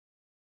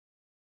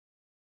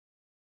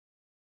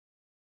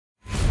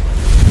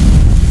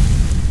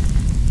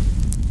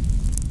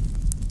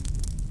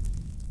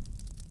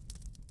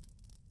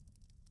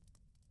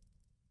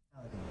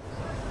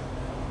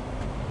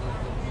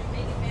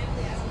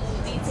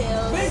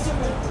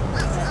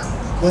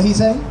What he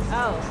say?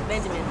 Oh,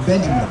 Benjamin.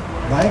 Benjamin,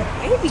 right?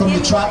 From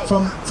the tribe,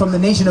 from the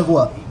nation of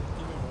what?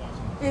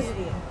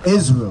 Israel.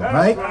 Israel,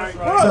 right?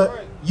 So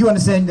you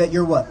understand that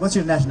you're what? What's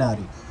your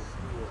nationality?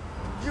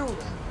 Judah.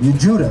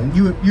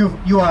 You're Judah.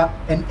 You are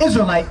an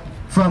Israelite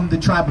from the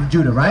tribe of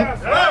Judah, right?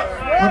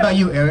 What about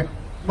you, Eric?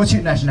 What's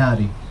your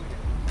nationality?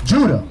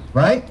 Judah,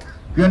 right?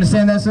 You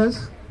understand that,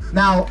 sis?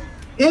 Now,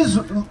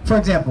 for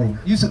example,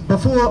 you said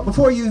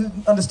before you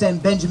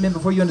understand Benjamin,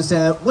 before you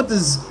understand that, what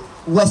does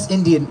West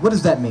Indian, what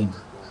does that mean?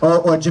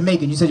 Or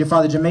Jamaican? You said your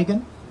father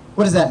Jamaican?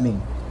 What does that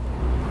mean?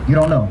 You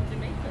don't know?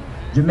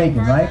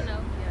 Jamaican, right?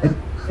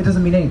 It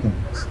doesn't mean anything.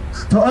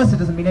 To us, it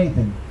doesn't mean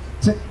anything.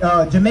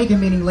 Jamaican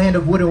meaning land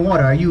of wood and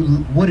water. Are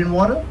you wood and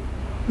water?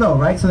 No,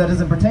 right? So that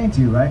doesn't pertain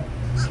to you, right?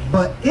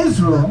 But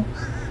Israel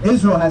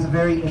has a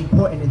very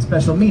important and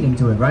special meaning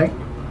to it, right?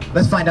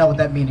 Let's find out what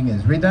that meaning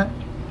is. Read that.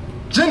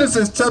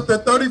 Genesis chapter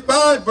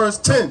 35, verse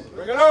 10.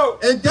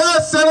 And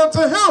God said unto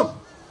him,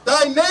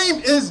 thy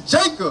name is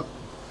Jacob.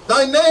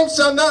 Thy name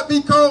shall not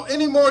be called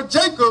any more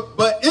Jacob,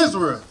 but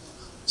Israel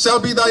shall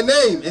be thy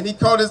name. And he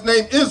called his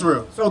name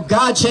Israel. So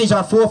God changed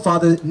our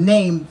forefather's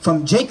name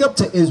from Jacob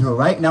to Israel,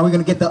 right? Now we're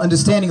going to get the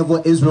understanding of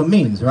what Israel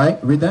means,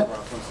 right? Read that.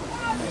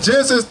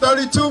 Genesis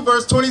 32,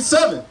 verse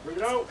 27.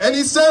 And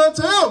he said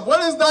unto him,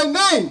 what is thy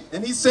name?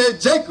 And he said,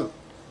 Jacob.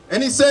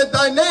 And he said,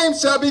 thy name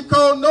shall be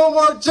called no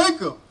more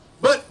Jacob,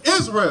 but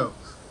Israel.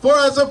 For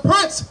as a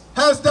prince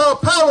hast thou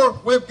power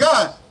with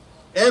God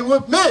and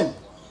with men,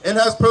 and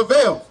has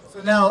prevailed.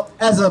 So now,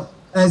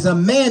 as a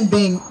man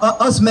being,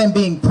 us men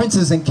being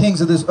princes and kings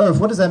of this earth,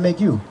 what does that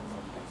make you?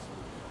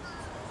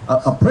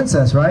 A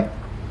princess, right?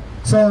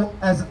 So,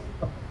 as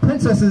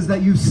princesses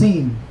that you've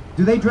seen,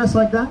 do they dress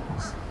like that?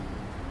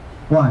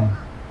 Why?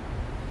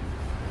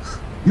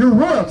 You're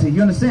royalty,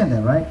 you understand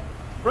that, right?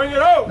 Bring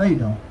it out! No, you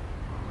don't.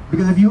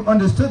 Because if you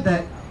understood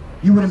that,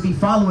 you wouldn't be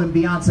following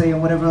Beyonce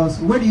and whatever else.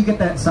 Where do you get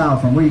that style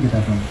from? Where do you get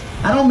that from?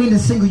 I don't mean to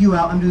single you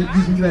out, I'm just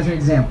using you as an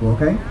example,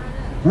 okay?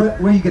 Where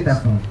do you get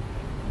that from?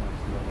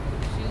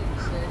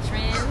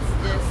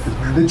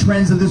 The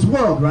trends of this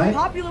world, right?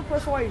 Popular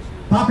persuasion.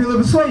 Popular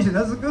persuasion,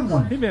 that's a good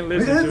one. He been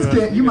listening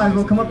to us. You might as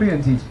well come up here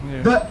and teach.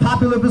 Yeah. The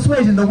popular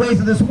persuasion, the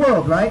ways of this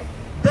world, right?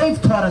 They've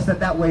taught us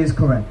that way is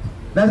correct.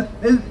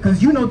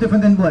 Because you know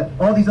different than what?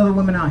 All these other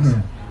women out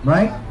here,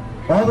 right?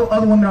 All the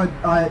other women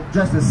are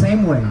dressed the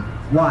same way.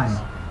 Why?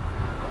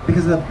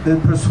 Because of the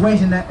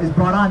persuasion that is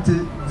brought on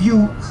to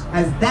view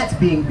as that's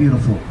being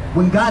beautiful.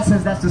 When God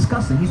says that's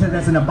disgusting, he says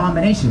that's an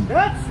abomination.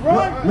 That's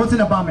right. What's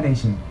an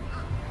abomination?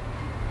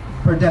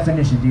 Per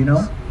definition, do you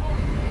know?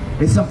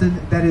 It's something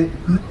that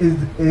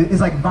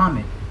is like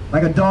vomit.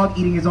 Like a dog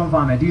eating his own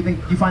vomit. Do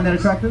you find that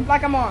attractive?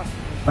 Like a monster.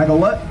 Like a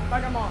what?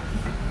 Like a monster.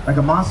 Like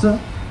a monster?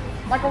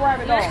 Like a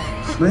rabbit dog.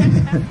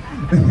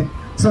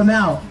 So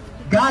now,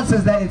 God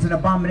says that it's an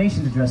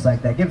abomination to dress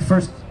like that. Give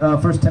First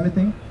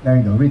Timothy. There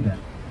you go, read that.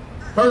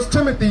 1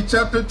 Timothy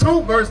chapter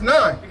 2, verse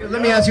 9.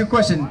 Let me ask you a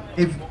question.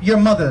 If your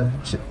mother,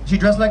 she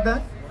dressed like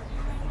that?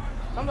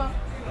 Sometimes.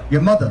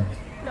 Your mother?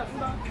 Yeah,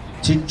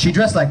 sometimes. She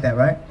dressed like that,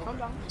 right?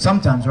 Sometimes.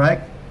 Sometimes,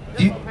 right?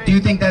 Do you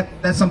think that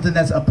that's something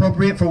that's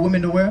appropriate for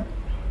women to wear?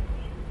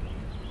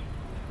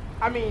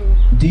 I mean...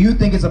 Do you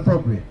think it's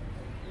appropriate?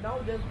 No,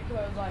 just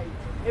because, like,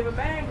 if a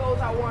man goes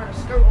out wearing a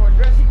skirt or a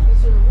dress, he's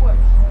considered what?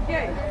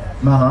 Gay.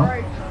 Uh-huh.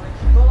 Right?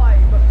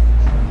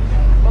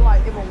 But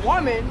like, if a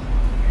woman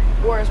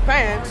wears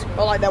pants,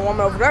 or like that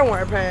woman over there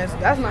wearing pants,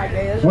 that's not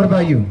gay. That's what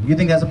about you? You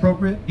think that's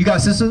appropriate? You got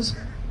sisters?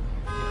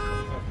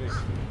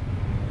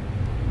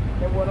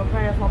 They wear them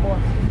pants, my boy.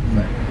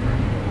 Right.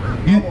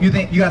 You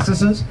think you got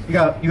sisters? You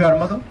got a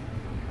mother?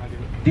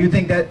 Do you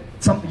think that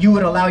you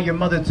would allow your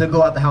mother to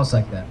go out the house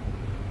like that?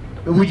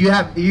 Would you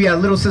have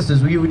little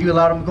sisters? Would you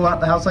allow them to go out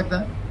the house like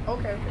that?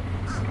 Okay.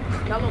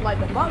 Now look, like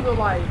the mother,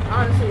 like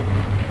honestly.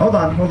 Hold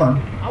on.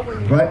 I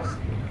wouldn't. Right.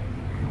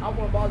 I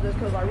wouldn't bother this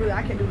because like really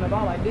I can't do nothing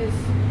about like this.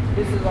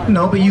 This is like.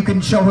 No, but you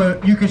can show her.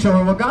 You can show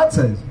her what God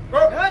says.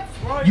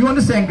 That's right. You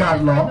understand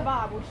God's law. The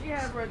Bible. She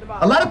has read the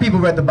Bible. A lot of people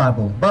read the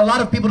Bible, but a lot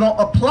of people don't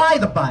apply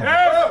the Bible.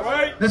 That's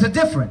right. There's a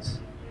difference.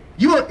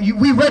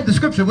 We read the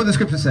scripture. What does the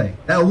scripture say?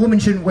 That a woman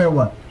shouldn't wear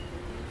what?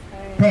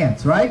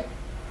 Pants, right?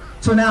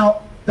 So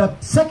now, the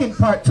second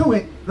part to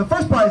it, the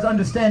first part is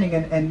understanding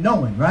and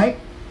knowing, right?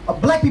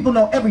 Black people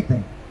know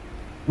everything.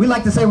 We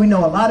like to say we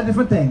know a lot of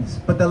different things,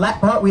 but the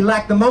part we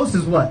lack the most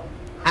is what?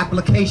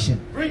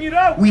 Application. Bring it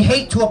up. We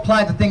hate to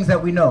apply the things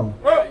that we know.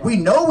 Right. We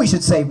know we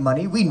should save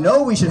money. We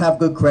know we should have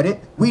good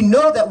credit. We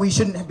know that we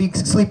shouldn't be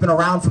sleeping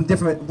around from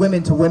different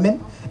women to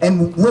women,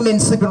 and women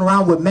sleeping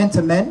around with men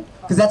to men,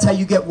 because that's how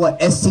you get what?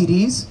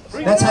 STDs.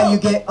 That's how you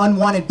get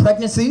unwanted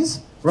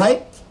pregnancies,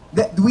 right?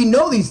 We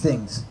know these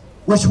things.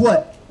 Which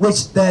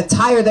the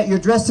attire that you're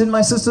dressed in,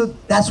 my sister,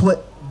 that's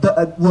what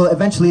will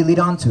eventually lead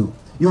on to.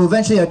 You'll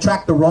eventually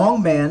attract the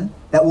wrong man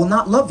that will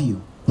not love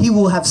you. He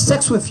will have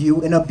sex with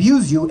you and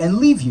abuse you and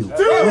leave you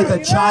with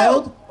a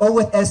child or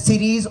with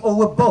STDs or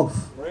with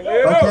both.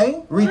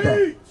 Okay? Read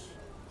that.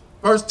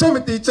 1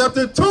 Timothy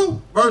chapter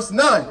 2, verse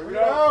 9.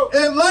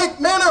 In like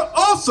manner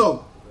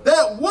also,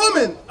 that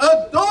women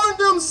adorn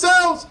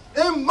themselves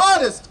in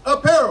modest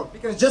apparel.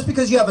 Because just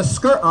because you have a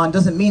skirt on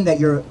doesn't mean that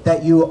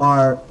you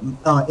are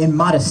in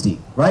modesty,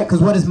 right?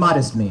 Because what does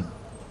modest mean?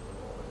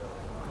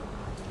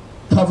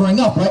 Covering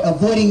up, right?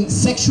 Avoiding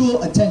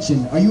sexual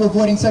attention. Are you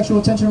avoiding sexual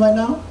attention right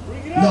now?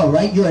 No,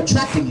 right? You're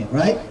attracting it,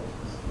 right?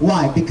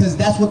 Why? Because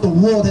that's what the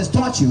world has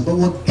taught you. But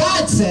what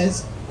God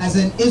says, as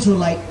an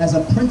Israelite, as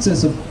a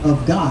princess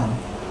of God,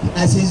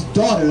 as his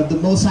daughter of the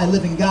Most High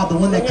living God, the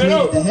one that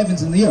created the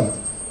heavens and the earth.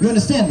 You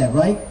understand that,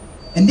 right?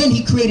 And then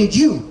he created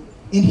you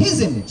in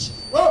his image.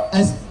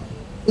 As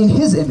in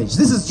his image.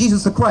 This is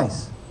Jesus the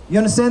Christ. You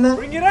understand that?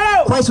 Bring it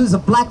out. Christ was a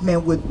black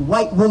man with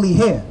white woolly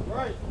hair.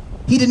 Right.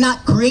 He did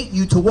not create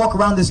you to walk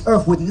around this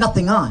earth with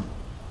nothing on.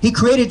 He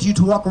created you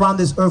to walk around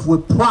this earth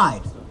with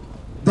pride.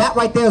 That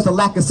right there is a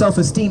lack of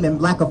self-esteem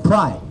and lack of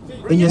pride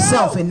in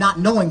yourself and not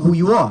knowing who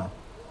you are.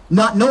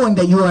 Not knowing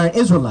that you are an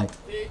Israelite.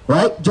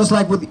 Right? Just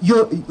like with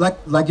your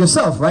like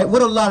yourself, right? What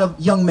do a lot of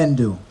young men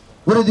do?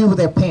 What do they do with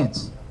their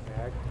pants?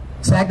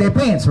 Sag their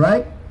pants,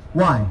 right?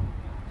 Why?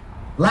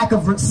 Lack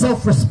of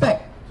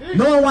self-respect.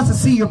 No one wants to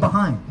see your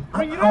behind.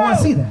 I want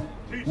to see that.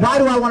 Why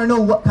do I want to know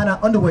what kind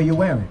of underwear you're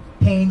wearing?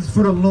 Hanes,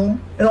 Fruit of the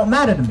Loom? It don't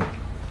matter to me.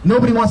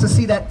 Nobody wants to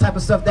see that type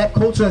of stuff. That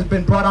culture has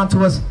been brought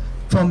onto us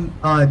from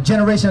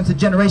generation to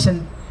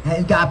generation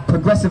and got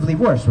progressively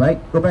worse, right?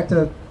 Go back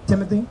to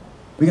Timothy.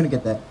 We're going to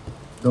get that.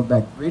 Go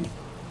back. Read.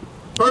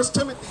 1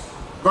 Timothy,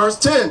 verse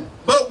 10.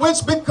 But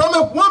which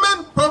becometh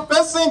woman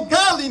professing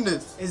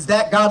godliness. Is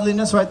that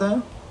godliness right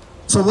there?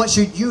 So what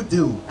should you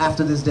do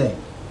after this day?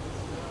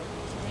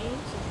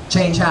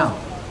 Change how?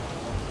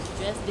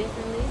 Dress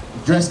differently.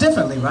 Dress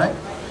differently, right?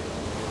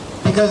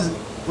 Because,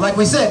 like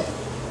we said,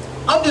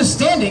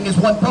 understanding is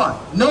one part.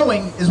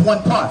 Knowing is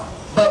one part.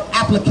 But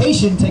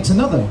application takes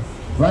another,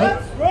 right?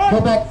 Go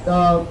back,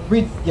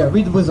 read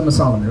the Wisdom of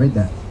Solomon. Read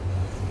that.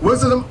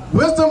 Wisdom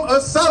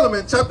of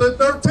Solomon, chapter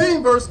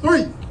 13, verse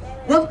 3.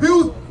 With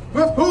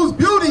whose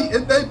beauty,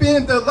 if they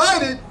being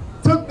delighted,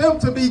 took them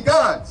to be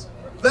gods.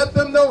 Let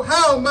them know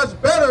how much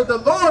better the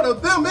Lord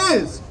of them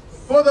is.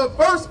 For the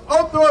first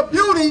author of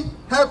beauty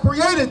have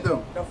created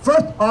them.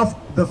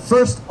 The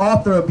first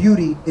author of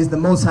beauty is the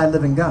Most High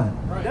living God.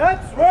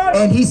 That's right.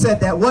 And he said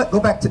that what?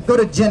 Go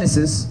to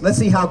Genesis. Let's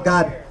see how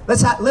God,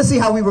 let's see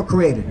how we were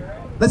created.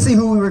 Let's see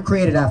who we were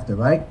created after,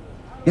 right?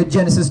 Get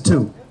Genesis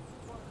 2.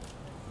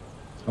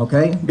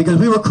 Okay? Because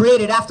we were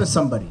created after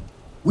somebody.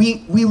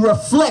 We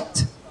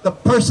reflect the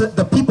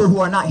people who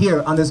are not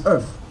here on this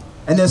earth.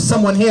 And there's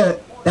someone here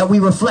that we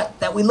reflect,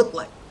 that we look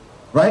like.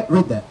 Right?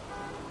 Read that.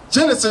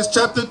 Genesis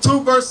chapter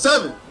 2, verse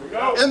 7.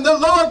 And the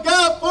Lord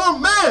God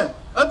formed man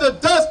of the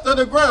dust of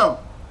the ground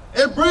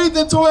and breathed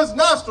into his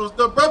nostrils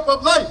the breath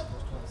of life.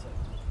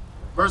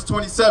 Verse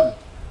 27.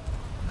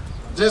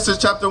 Genesis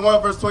chapter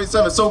 1, verse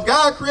 27. So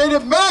God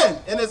created man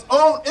in his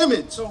own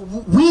image. So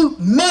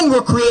men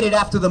were created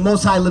after the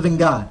Most High living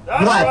God.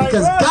 Why? Right,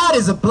 because God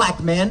is a black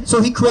man,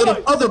 so he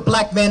created other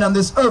black men on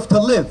this earth to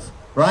live.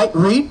 Right?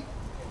 Read.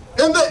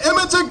 In the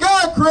image of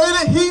God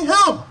created he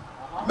him.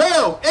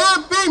 Male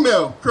and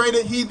female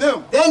created he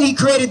them. Then he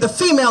created the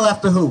female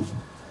after who?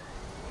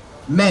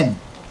 Men.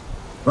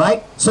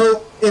 Right?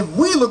 So if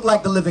we look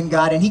like the living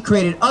God and he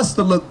created us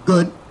to look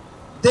good,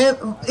 then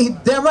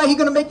right, he's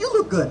going to make you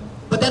look good.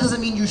 But that doesn't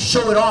mean you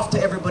show it off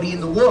to everybody in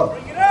the world.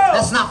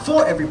 That's not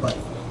for everybody.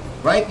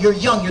 Right? You're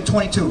young, you're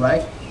 22,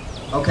 right?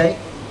 Okay.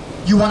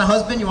 You want a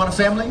husband? You want a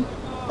family?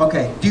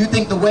 Okay. Do you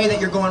think the way that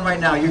you're going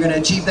right now, you're going to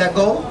achieve that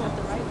goal?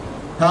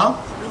 Huh?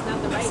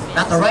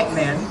 Not the right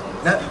man.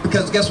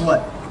 Because guess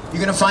what?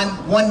 You're going to find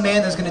one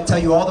man that's going to tell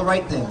you all the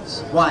right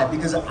things. Why?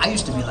 Because I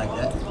used to be like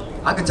that.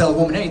 I could tell a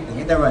woman anything.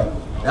 Ain't that right?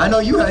 I know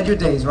you had your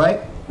days, right?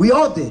 We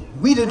all did.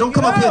 We did. Don't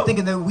come up here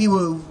thinking that we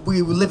were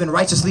living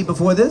righteously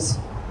before this.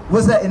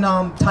 Was that in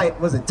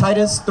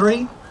Titus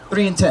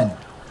 3:3-10,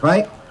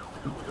 right?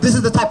 This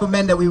is the type of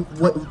men that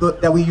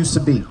we used to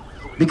be.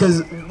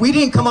 Because we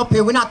didn't come up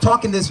here. We're not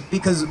talking this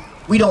because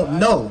we don't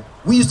know.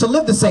 We used to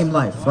live the same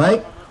life,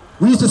 right?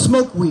 We used to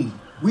smoke weed.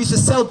 We used to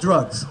sell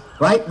drugs.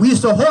 Right? We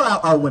used to whore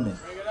out our women.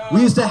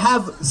 We used to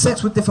have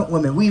sex with different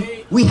women.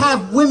 We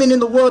have women in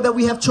the world that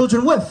we have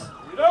children with.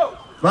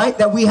 Right?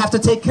 That we have to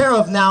take care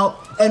of now,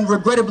 and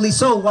regrettably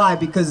so. Why?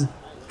 Because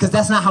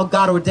that's not how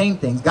God ordained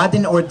things. God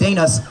didn't ordain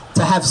us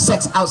to have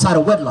sex outside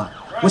of wedlock,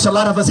 which a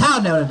lot of us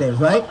have nowadays,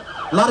 right?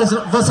 A lot of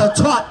us are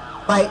taught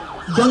by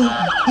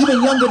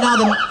even younger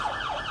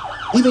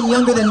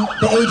than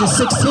the age of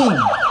 16.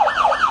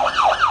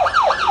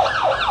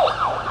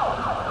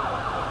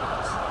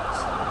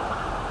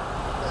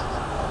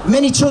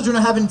 Many children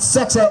are having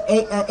sex at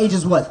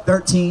ages, what,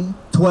 13,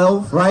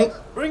 12, right?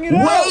 Bring it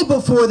Way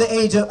before the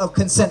age of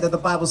consent that the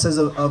Bible says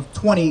of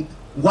 20,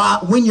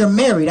 when you're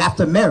married,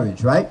 after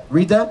marriage, right?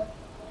 Read that.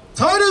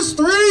 Titus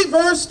 3,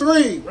 verse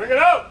 3. Bring it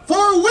out.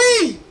 For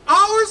we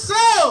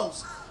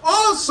ourselves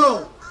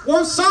also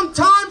were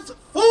sometimes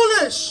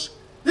foolish,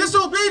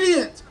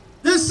 disobedient,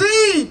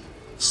 deceived,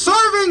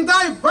 serving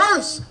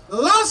diverse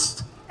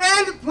lusts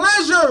and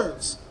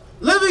pleasures,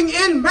 living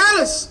in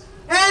malice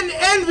and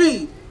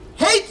envy,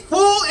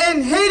 hateful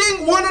and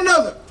hating one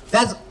another.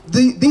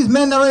 these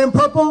men that are in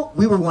purple,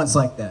 we were once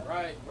like that.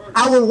 Right.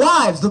 Our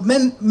wives, the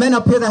men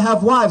up here that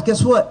have wives,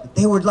 guess what?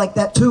 They were like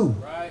that too.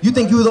 Right. You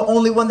think you were the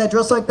only one that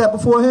dressed like that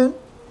beforehand?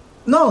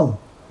 No.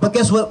 But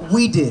guess what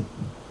we did?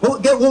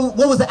 What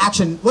was the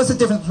action? What's the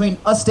difference between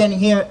us standing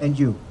here and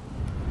you?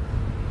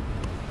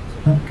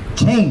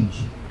 Change,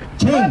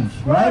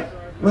 right?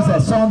 What's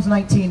that? Psalms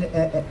 19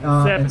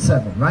 and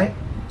 7, right?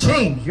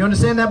 Change. You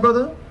understand that,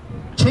 brother?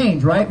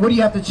 Change, right? What do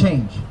you have to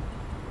change?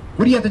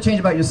 What do you have to change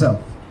about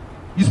yourself?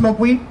 You smoke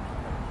weed?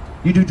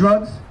 You do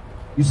drugs?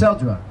 You sell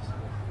drugs?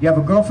 You have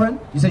a girlfriend?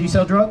 You said you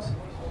sell drugs?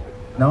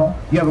 No?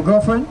 You have a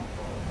girlfriend?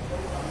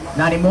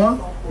 Not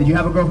anymore? Did you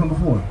have a girlfriend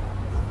before?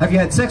 Have you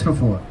had sex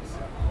before?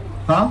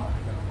 Huh?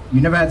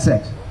 You never had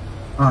sex?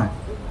 Alright.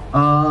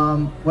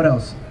 What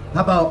else?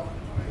 How about,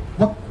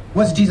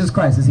 what's Jesus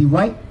Christ? Is he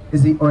white?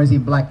 Or is he a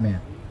black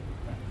man?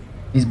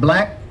 He's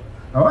black?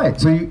 Alright,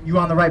 so you're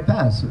on the right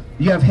path.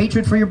 You have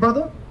hatred for your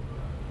brother?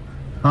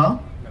 Huh?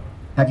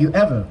 Have you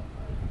ever?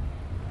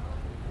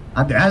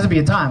 There has to be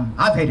a time.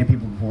 I've hated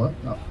people before.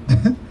 No.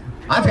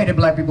 I've hated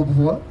black people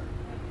before.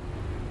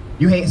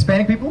 You hate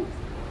Hispanic people?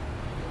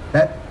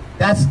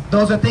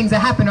 Those are things that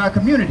happen in our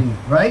community,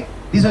 right?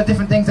 These are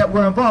different things that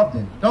we're involved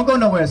in. Don't go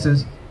nowhere,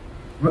 sis.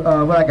 What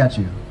I got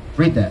you.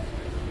 Read that.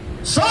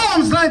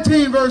 Psalms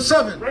 19 verse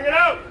 7. Bring it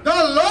out. The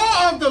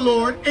law of the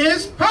Lord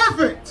is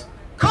perfect,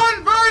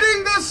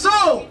 converting the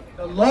soul.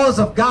 The laws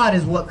of God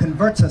is what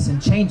converts us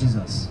and changes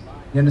us.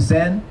 You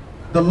understand?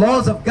 The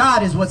laws of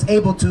God is what's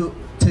able to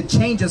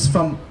change us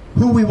from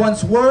who we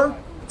once were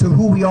to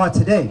who we are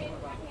today.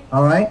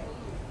 All right?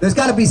 There's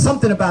got to be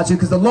something about you,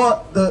 because the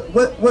law,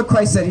 what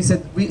Christ said, he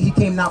said he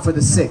came not for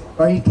the sick,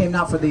 or he came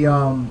not for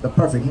the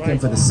perfect, he came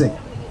for the sick.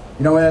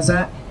 You know where that's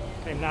at?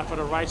 Came not for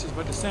the righteous,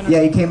 but the sinner.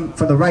 Yeah, he came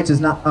for the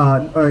righteous,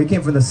 or he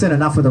came for the sinner,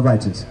 not for the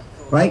righteous.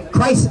 Right?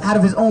 Christ, out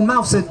of his own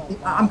mouth, said,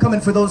 "I'm coming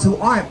for those who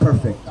aren't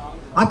perfect.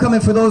 I'm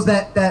coming for those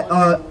that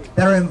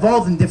are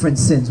involved in different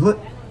sins."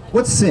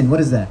 What's sin? What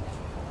is that?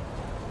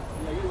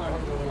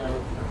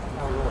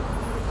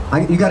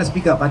 You got to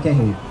speak up. I can't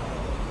hear you.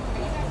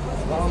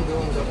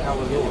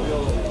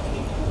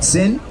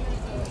 Sin?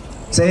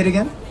 Say it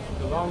again.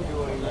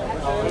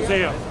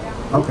 Hosea.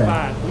 Okay.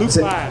 Luke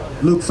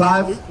 5. Luke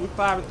 5? Luke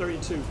 5 and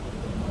 32.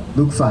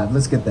 Luke 5.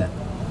 Let's get that.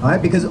 All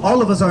right? Because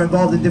all of us are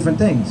involved in different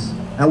things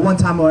at one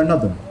time or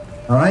another.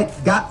 All right?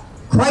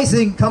 Christ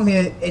didn't come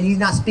here and he's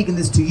not speaking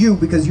this to you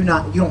because you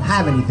don't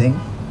have anything.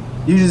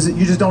 You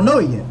just don't know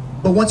it yet.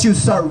 But once you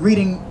start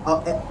reading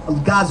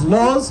God's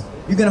laws,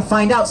 you're going to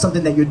find out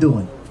something that you're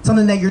doing.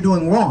 Something that you're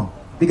doing wrong.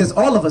 Because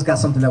all of us got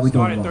something that we're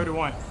doing wrong.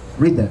 31.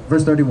 Read that.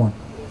 Verse 31.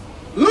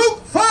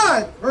 Luke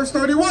 5 verse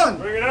 31.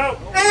 Bring it out.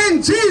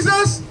 And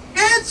Jesus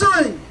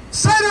answering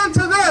said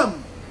unto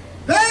them,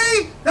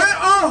 they that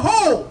are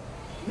whole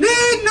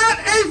need not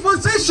a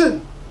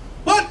physician,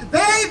 but they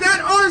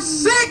that are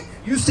sick.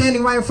 You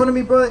standing right in front of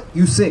me, bro,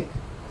 you sick.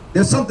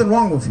 There's something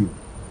wrong with you.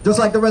 Just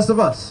like the rest of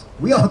us.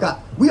 We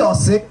all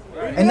sick.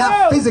 And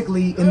not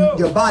physically in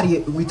your body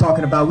we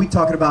talking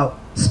about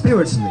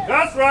spiritually.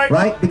 That's right.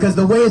 Right? Because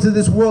the ways of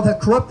this world have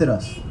corrupted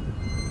us.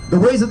 The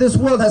ways of this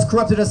world has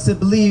corrupted us to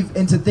believe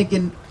into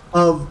thinking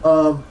of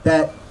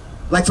that,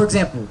 like for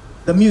example,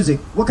 the music.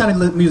 What kind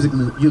of music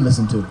you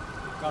listen to?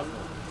 Gospel.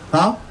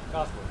 Huh?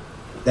 Gospel.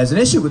 There's an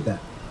issue with that.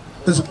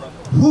 Because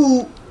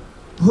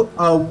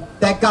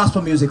that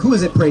gospel music, who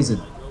is it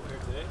praising?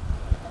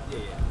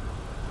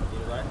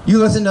 You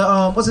listen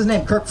to, what's his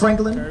name, Kirk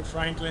Franklin? Kirk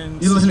Franklin.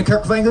 You listen to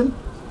Kirk Franklin?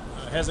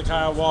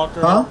 Hezekiah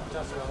Walker. Huh?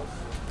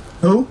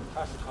 Who?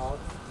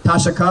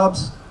 Tasha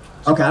Cobbs.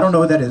 Okay, I don't know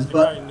what that is,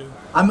 but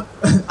I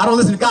don't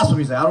listen to gospel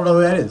music. I don't know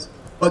who that is.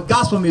 But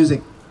gospel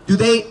music, do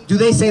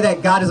they say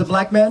that God is a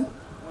black man?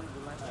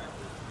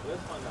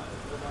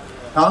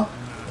 Huh?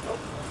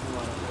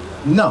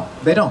 No,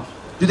 they don't.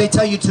 Do they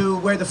tell you to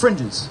wear the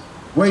fringes?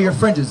 Wear your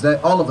fringes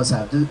that all of us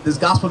have. Does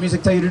gospel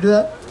music tell you to do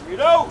that? You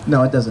know.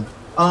 No, it doesn't.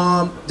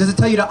 Does it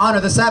tell you to honor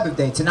the Sabbath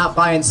day, to not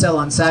buy and sell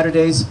on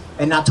Saturdays,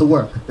 and not to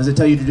work? Does it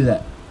tell you to do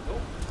that?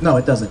 No,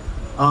 it doesn't.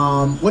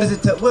 What is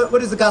it?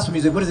 What is the gospel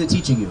music? What is it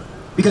teaching you?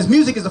 Because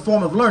music is a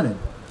form of learning,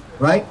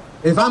 right?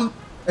 If I'm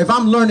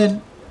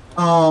learning,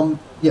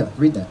 yeah,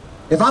 read that.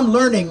 If I'm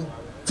learning,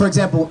 for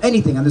example,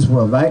 anything on this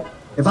world, right?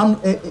 If I'm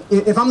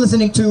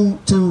listening to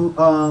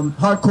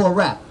hardcore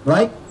rap,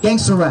 right?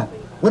 Gangster rap,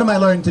 what am I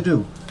learning to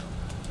do?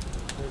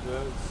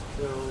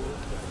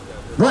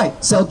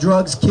 Right, sell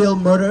drugs, kill,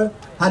 murder,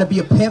 how to be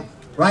a pimp,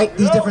 right?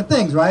 These different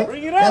things, right?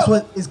 That's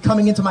what is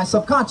coming into my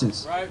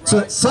subconscious. Right.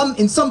 So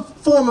in some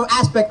form or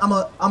aspect,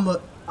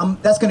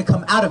 that's going to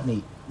come out of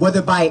me,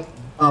 whether by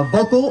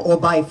vocal or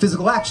by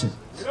physical action.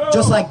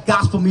 Just like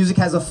gospel music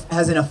has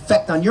an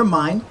effect on your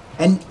mind,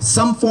 and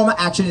some form of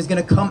action is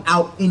going to come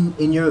out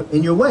in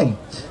your way.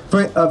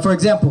 For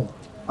example,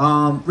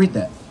 read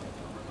that.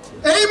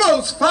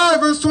 Amos 5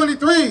 verse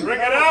 23. Bring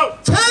it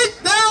out. Take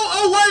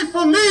thou away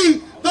from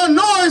me the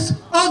noise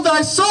of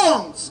thy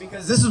songs.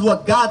 Because this is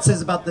what God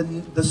says about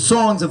the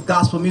songs of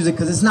gospel music,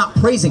 because it's not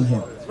praising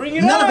him.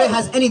 None of it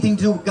has anything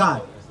to do with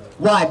God.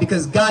 Why?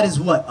 Because God is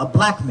what? A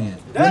black man.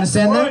 You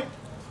understand that?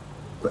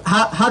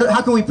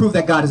 How can we prove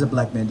that God is a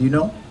black man? Do you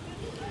know?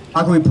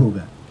 How can we prove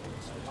that?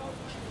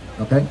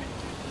 Okay.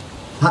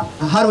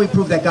 How do we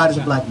prove that God is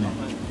a black man?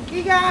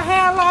 He got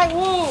hair like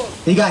wool.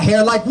 He got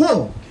hair like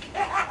wool.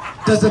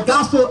 Does the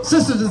gospel,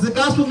 sisters, does the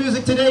gospel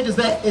music today, does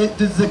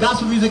the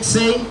gospel music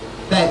say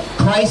that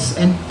Christ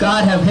and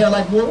God have hair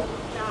like wool?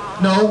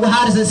 No. Well,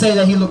 how does it say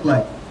that he looked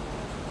like?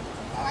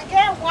 I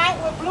guess white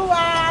with blue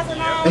eyes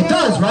and all. It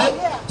does, right?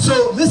 Yeah.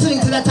 So listening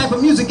to that type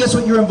of music, guess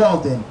what you're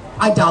involved in?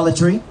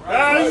 Idolatry.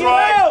 That's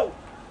right.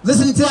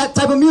 Listening to that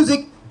type of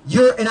music,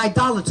 you're an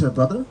idolater,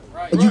 brother.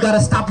 And you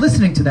gotta stop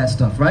listening to that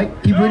stuff, right?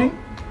 Keep reading.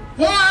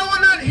 For I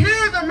will not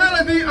hear the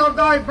melody of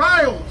thy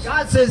viols.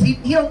 God says he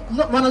don't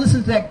want to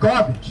listen to that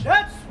garbage.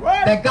 That's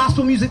right. That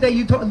gospel music that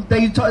you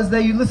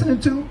listening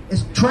to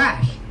is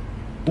trash.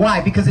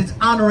 Why? Because it's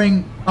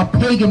honoring a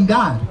pagan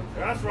god.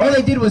 That's right. All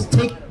they did was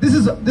take. This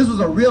was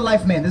a real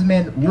life man. This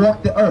man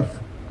walked the earth.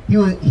 He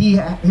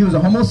was a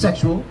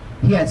homosexual.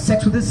 He had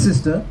sex with his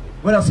sister.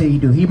 What else did he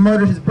do? He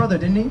murdered his brother,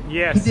 didn't he?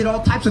 Yes. He did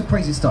all types of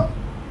crazy stuff.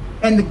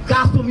 And the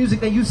gospel music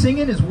that you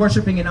singing is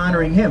worshiping and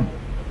honoring him.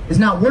 It's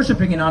not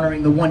worshiping and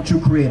honoring the one true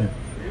creator.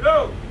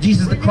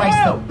 Jesus the Christ,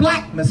 the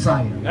black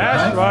Messiah.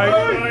 That's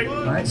right.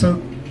 All right,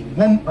 so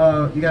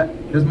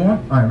there's more?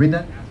 All right, read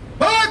that.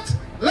 But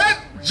let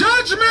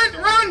judgment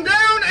run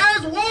down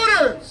as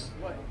waters.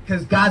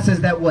 Because God says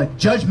that what?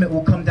 Judgment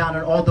will come down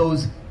on all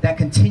those that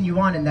continue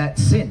on in that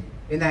sin,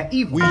 in that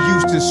evil. We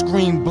used to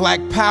scream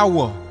black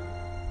power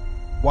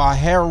while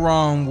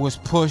heroin was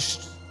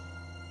pushed.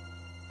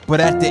 But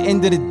at the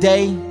end of the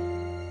day,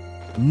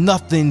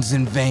 nothing's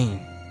in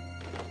vain.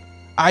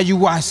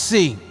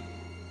 IUIC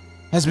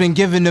has been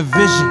given a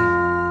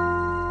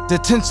vision. The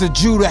tents of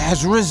Judah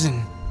has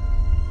risen.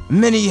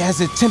 Many has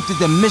attempted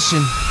the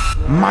mission.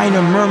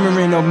 Minor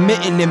murmuring,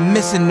 omitting, and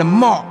missing the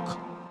mark.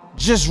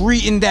 Just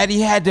reading that he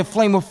had the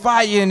flame of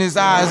fire in his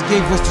eyes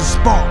gave us the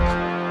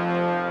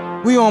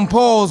spark. We on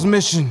Paul's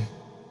mission.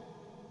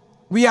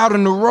 We out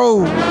on the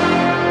road,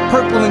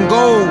 purple and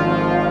gold.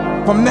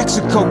 From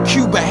Mexico,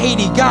 Cuba,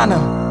 Haiti, Ghana,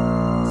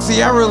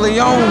 Sierra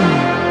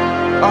Leone.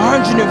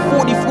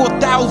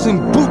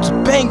 144,000 boots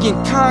banging,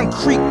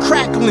 concrete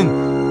crackling.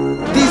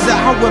 These are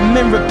how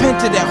men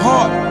repented at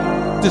heart.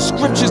 The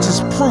scriptures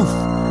is proof.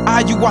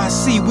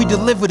 IUIC, we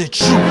deliver the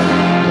truth.